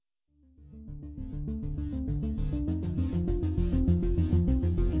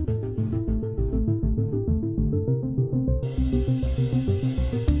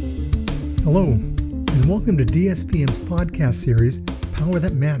Welcome to DSPM's podcast series, Power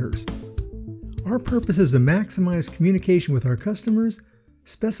That Matters. Our purpose is to maximize communication with our customers,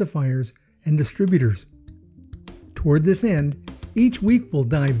 specifiers, and distributors. Toward this end, each week we'll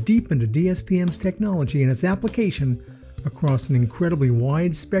dive deep into DSPM's technology and its application across an incredibly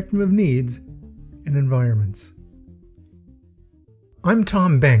wide spectrum of needs and environments. I'm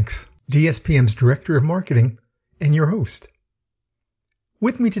Tom Banks, DSPM's Director of Marketing, and your host.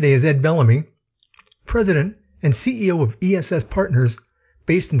 With me today is Ed Bellamy, President and CEO of ESS Partners,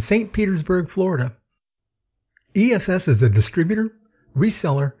 based in St. Petersburg, Florida. ESS is the distributor,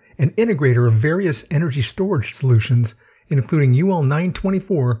 reseller, and integrator of various energy storage solutions, including UL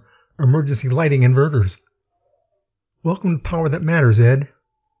 924 emergency lighting inverters. Welcome to Power That Matters, Ed.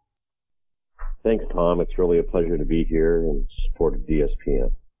 Thanks, Tom. It's really a pleasure to be here in support of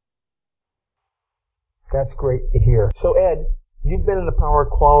DSPM. That's great to hear. So, Ed, you've been in the power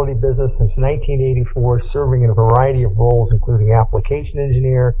quality business since 1984, serving in a variety of roles, including application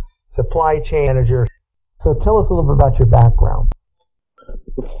engineer, supply chain manager. So tell us a little bit about your background.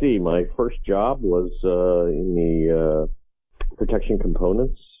 Let's see. My first job was in the protection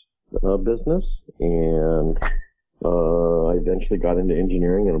components business, and I eventually got into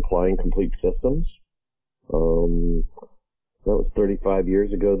engineering and applying complete systems. That was 35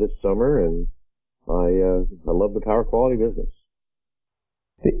 years ago this summer, and I love the power quality business.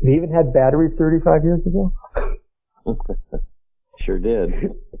 They even had batteries 35 years ago? Sure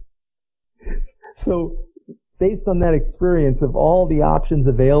did. So, based on that experience of all the options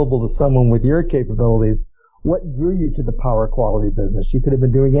available to someone with your capabilities, what drew you to the power quality business? You could have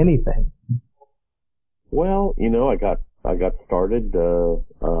been doing anything. Well, I got started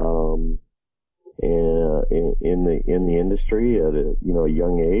in the industry at a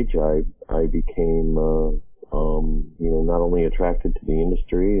young age. I became not only attracted to the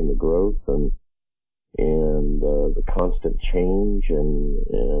industry and the growth and the constant change and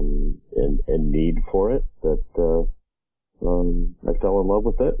need for it, that I fell in love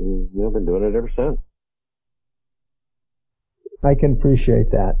with it, and I've been doing it ever since. I can appreciate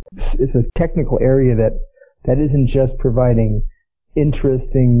that. It's a technical area that isn't just providing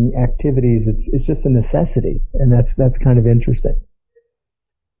interesting activities. It's just a necessity, and that's kind of interesting.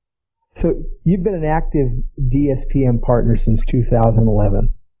 So you've been an active DSPM partner since 2011.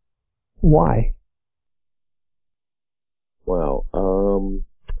 Why? Wow.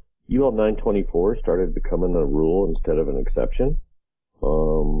 UL 924 started becoming a rule instead of an exception.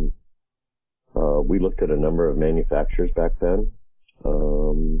 We looked at a number of manufacturers back then.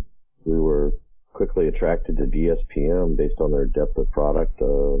 We were quickly attracted to DSPM based on their depth of product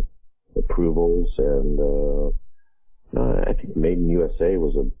approvals, and I think Made in USA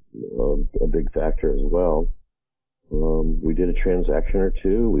was a big factor as well. We did a transaction or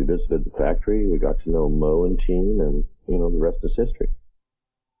two. We visited the factory. We got to know Mo and team, and the rest is history.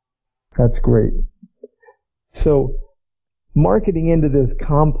 That's great. So, marketing into this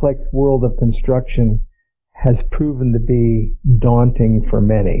complex world of construction has proven to be daunting for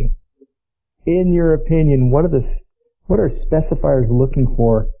many. In your opinion, what are specifiers looking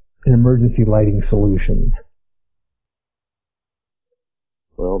for in emergency lighting solutions?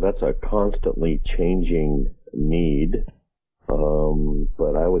 Well, that's a constantly changing need.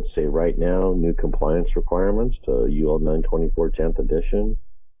 But I would say right now, new compliance requirements to UL 924 10th edition,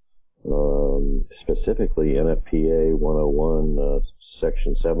 specifically NFPA 101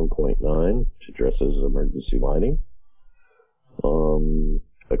 Section 7.9, which addresses emergency lighting.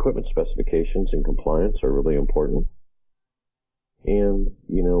 Equipment specifications and compliance are really important. And,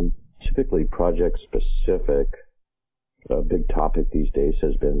 typically project-specific. A big topic these days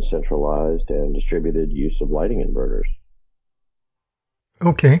has been centralized and distributed use of lighting inverters.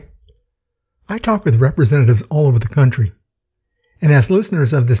 Okay. I talk with representatives all over the country. And as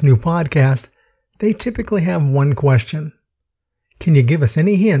listeners of this new podcast, they typically have one question. Can you give us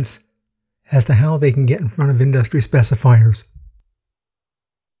any hints as to how they can get in front of industry specifiers?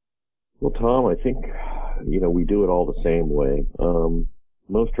 Well, Tom, I think, we do it all the same way.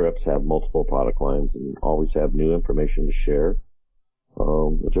 Most reps have multiple product lines and always have new information to share,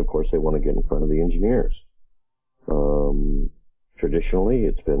 which of course they want to get in front of the engineers. Traditionally,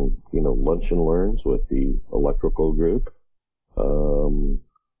 it's been, lunch and learns with the electrical group,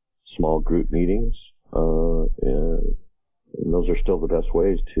 small group meetings, and those are still the best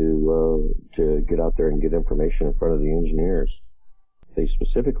ways to get out there and get information in front of the engineers. They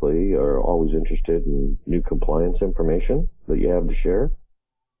specifically are always interested in new compliance information that you have to share.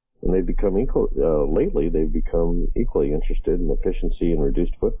 And they've become lately they've become equally interested in efficiency and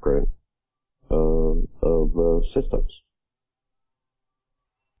reduced footprint of systems.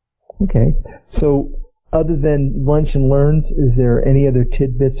 Okay. So other than lunch and learns, is there any other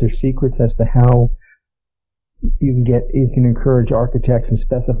tidbits or secrets as to how you can encourage architects and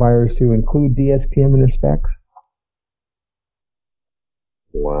specifiers to include DSPM in their specs?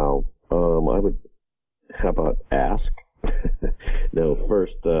 Wow. How about ask? No,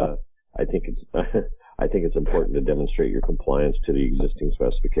 first, I think it's important to demonstrate your compliance to the existing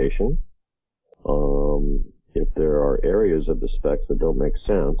specification. If there are areas of the specs that don't make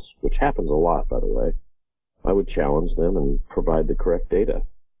sense, which happens a lot, by the way, I would challenge them and provide the correct data.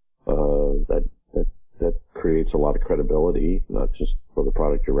 That creates a lot of credibility, not just for the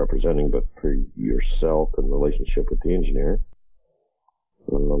product you're representing, but for yourself and relationship with the engineer.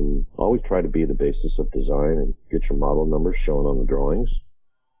 Always try to be the basis of design and get your model numbers shown on the drawings.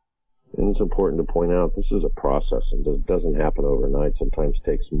 And it's important to point out this is a process and it doesn't happen overnight. Sometimes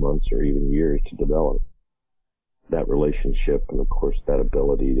takes months or even years to develop that relationship and, of course, that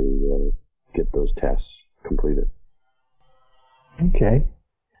ability to get those tasks completed. Okay.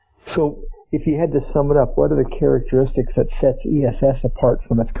 So if you had to sum it up, what are the characteristics that sets ESS apart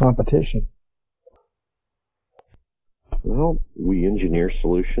from its competition? Well, we engineer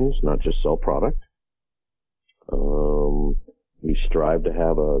solutions, not just sell product. We strive to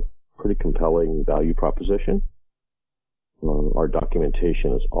have a pretty compelling value proposition. Our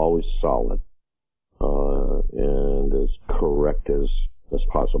documentation is always solid and as correct as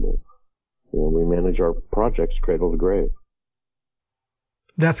possible. And we manage our projects cradle to grave.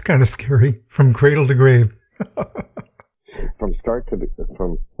 That's kind of scary, from cradle to grave. From start to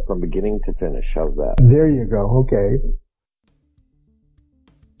from beginning to finish. How's that? There you go. Okay.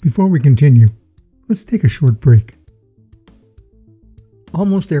 Before we continue, let's take a short break.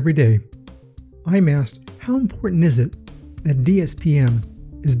 Almost every day, I'm asked, how important is it that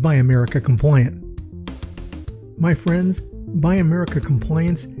DSPM is Buy America compliant? My friends, Buy America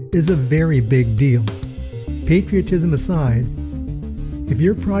compliance is a very big deal. Patriotism aside, if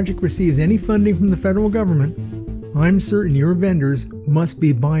your project receives any funding from the federal government, I'm certain your vendors must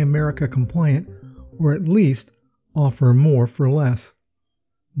be Buy America compliant, or at least offer more for less.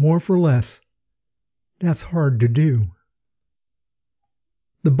 More for less. That's hard to do.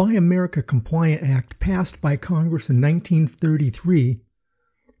 The Buy America Compliant Act, passed by Congress in 1933,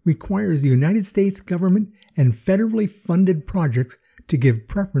 requires the United States government and federally funded projects to give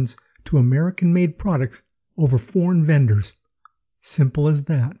preference to American-made products over foreign vendors. Simple as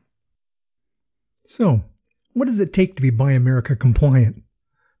that. So, what does it take to be Buy America compliant?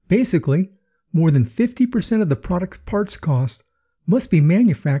 Basically, more than 50% of the product's parts cost must be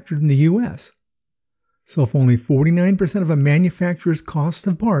manufactured in the U.S. So if only 49% of a manufacturer's cost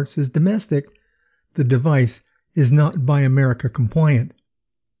of parts is domestic, the device is not Buy America compliant.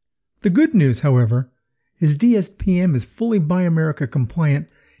 The good news, however, is DSPM is fully Buy America compliant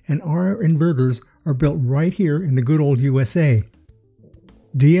and our inverters are built right here in the good old USA.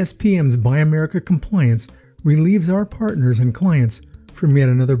 DSPM's Buy America compliance relieves our partners and clients from yet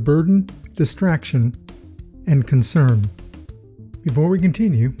another burden, distraction, and concern. Before we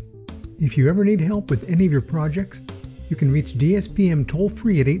continue, if you ever need help with any of your projects, you can reach DSPM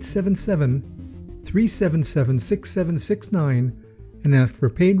toll-free at 877-377-6769 and ask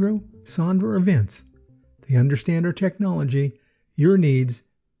for Pedro, Sandra, or Vince. They understand our technology, your needs,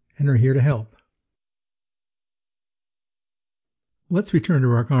 and are here to help. Let's return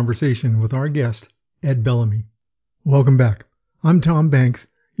to our conversation with our guest, Ed Bellamy. Welcome back. I'm Tom Banks,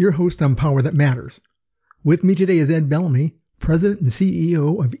 your host on Power That Matters. With me today is Ed Bellamy, President and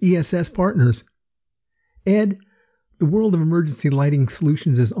CEO of ESS Partners. Ed, the world of emergency lighting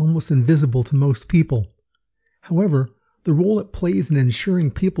solutions is almost invisible to most people. However, the role it plays in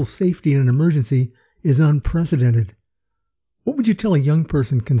ensuring people's safety in an emergency is unprecedented. What would you tell a young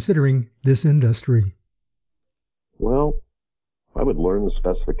person considering this industry? Well, I would learn the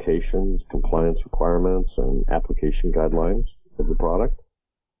specifications, compliance requirements, and application guidelines of the product.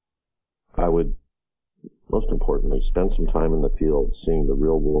 I would, most importantly, spend some time in the field seeing the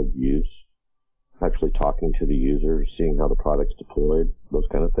real-world use, actually talking to the user, seeing how the product's deployed, those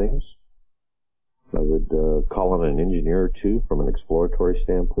kind of things. I would call on an engineer or two from an exploratory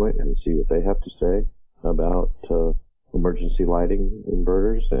standpoint and see what they have to say about emergency lighting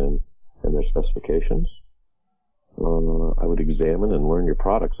inverters and their specifications. I would examine and learn your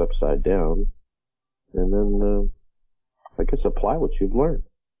products upside down, and then, I guess, apply what you've learned.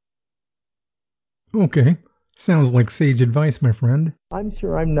 Okay. Sounds like sage advice, my friend. I'm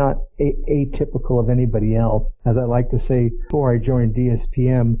sure I'm not atypical of anybody else. As I like to say, before I joined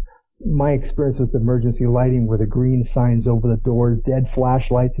DSPM, my experience with emergency lighting were the green signs over the doors, dead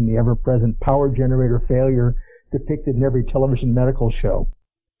flashlights, and the ever-present power generator failure depicted in every television medical show.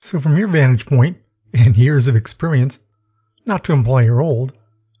 So from your vantage point, and years of experience, not to imply you're old,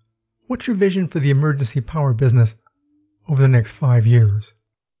 what's your vision for the emergency power business over the next 5 years?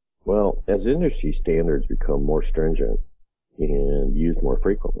 Well, as industry standards become more stringent and used more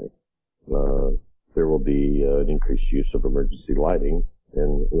frequently, there will be an increased use of emergency lighting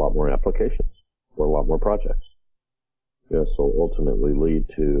in a lot more applications or a lot more projects. This will ultimately lead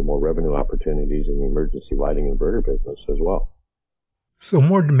to more revenue opportunities in the emergency lighting inverter business as well. So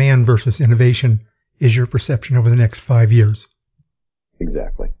more demand versus innovation is your perception over the next 5 years.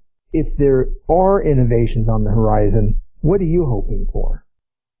 Exactly. If there are innovations on the horizon, what are you hoping for?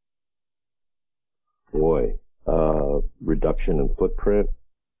 Boy, reduction in footprint,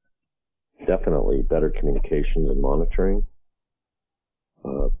 definitely better communications and monitoring,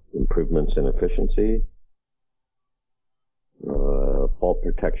 improvements in efficiency, fault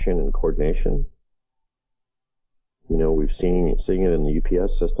protection and coordination. You know, we've seeing it in the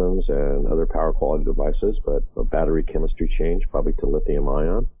UPS systems and other power quality devices, but a battery chemistry change probably to lithium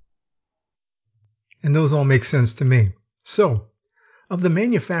ion. And those all make sense to me. So, of the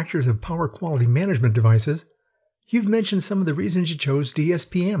manufacturers of power quality management devices, you've mentioned some of the reasons you chose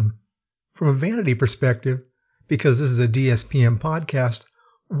DSPM. From a vanity perspective, because this is a DSPM podcast,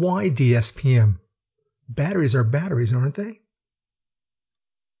 why DSPM? Batteries are batteries, aren't they?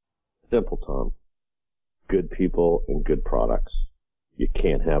 Simple, Tom. Good people and good products. You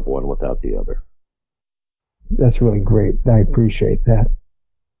can't have one without the other. That's really great. I appreciate that.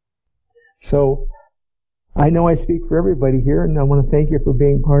 So, I know I speak for everybody here, and I want to thank you for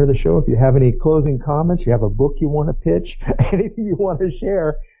being part of the show. If you have any closing comments, you have a book you want to pitch, anything you want to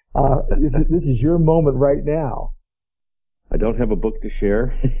share, this is your moment right now. I don't have a book to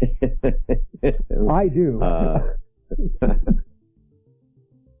share. I do.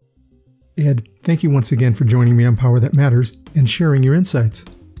 Ed, thank you once again for joining me on Power That Matters and sharing your insights.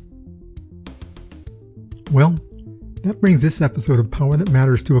 Well, that brings this episode of Power That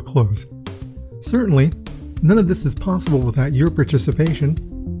Matters to a close. Certainly, none of this is possible without your participation.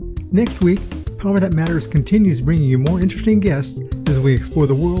 Next week, Power That Matters continues bringing you more interesting guests as we explore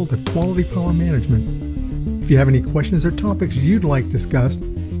the world of quality power management. If you have any questions or topics you'd like discussed,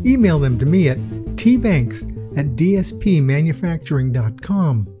 email them to me at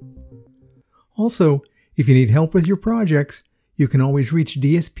tbanks@dspmanufacturing.com. Also, if you need help with your projects, you can always reach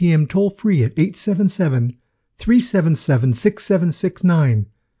DSPM toll-free at 877-377-6769.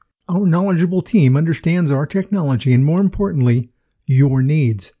 Our knowledgeable team understands our technology and, more importantly, your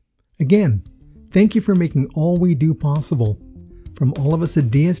needs. Again, thank you for making all we do possible. From all of us at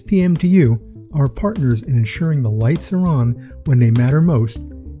DSPM to you, our partners in ensuring the lights are on when they matter most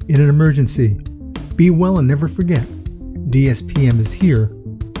in an emergency. Be well and never forget, DSPM is here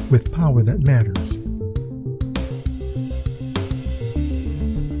with power that matters.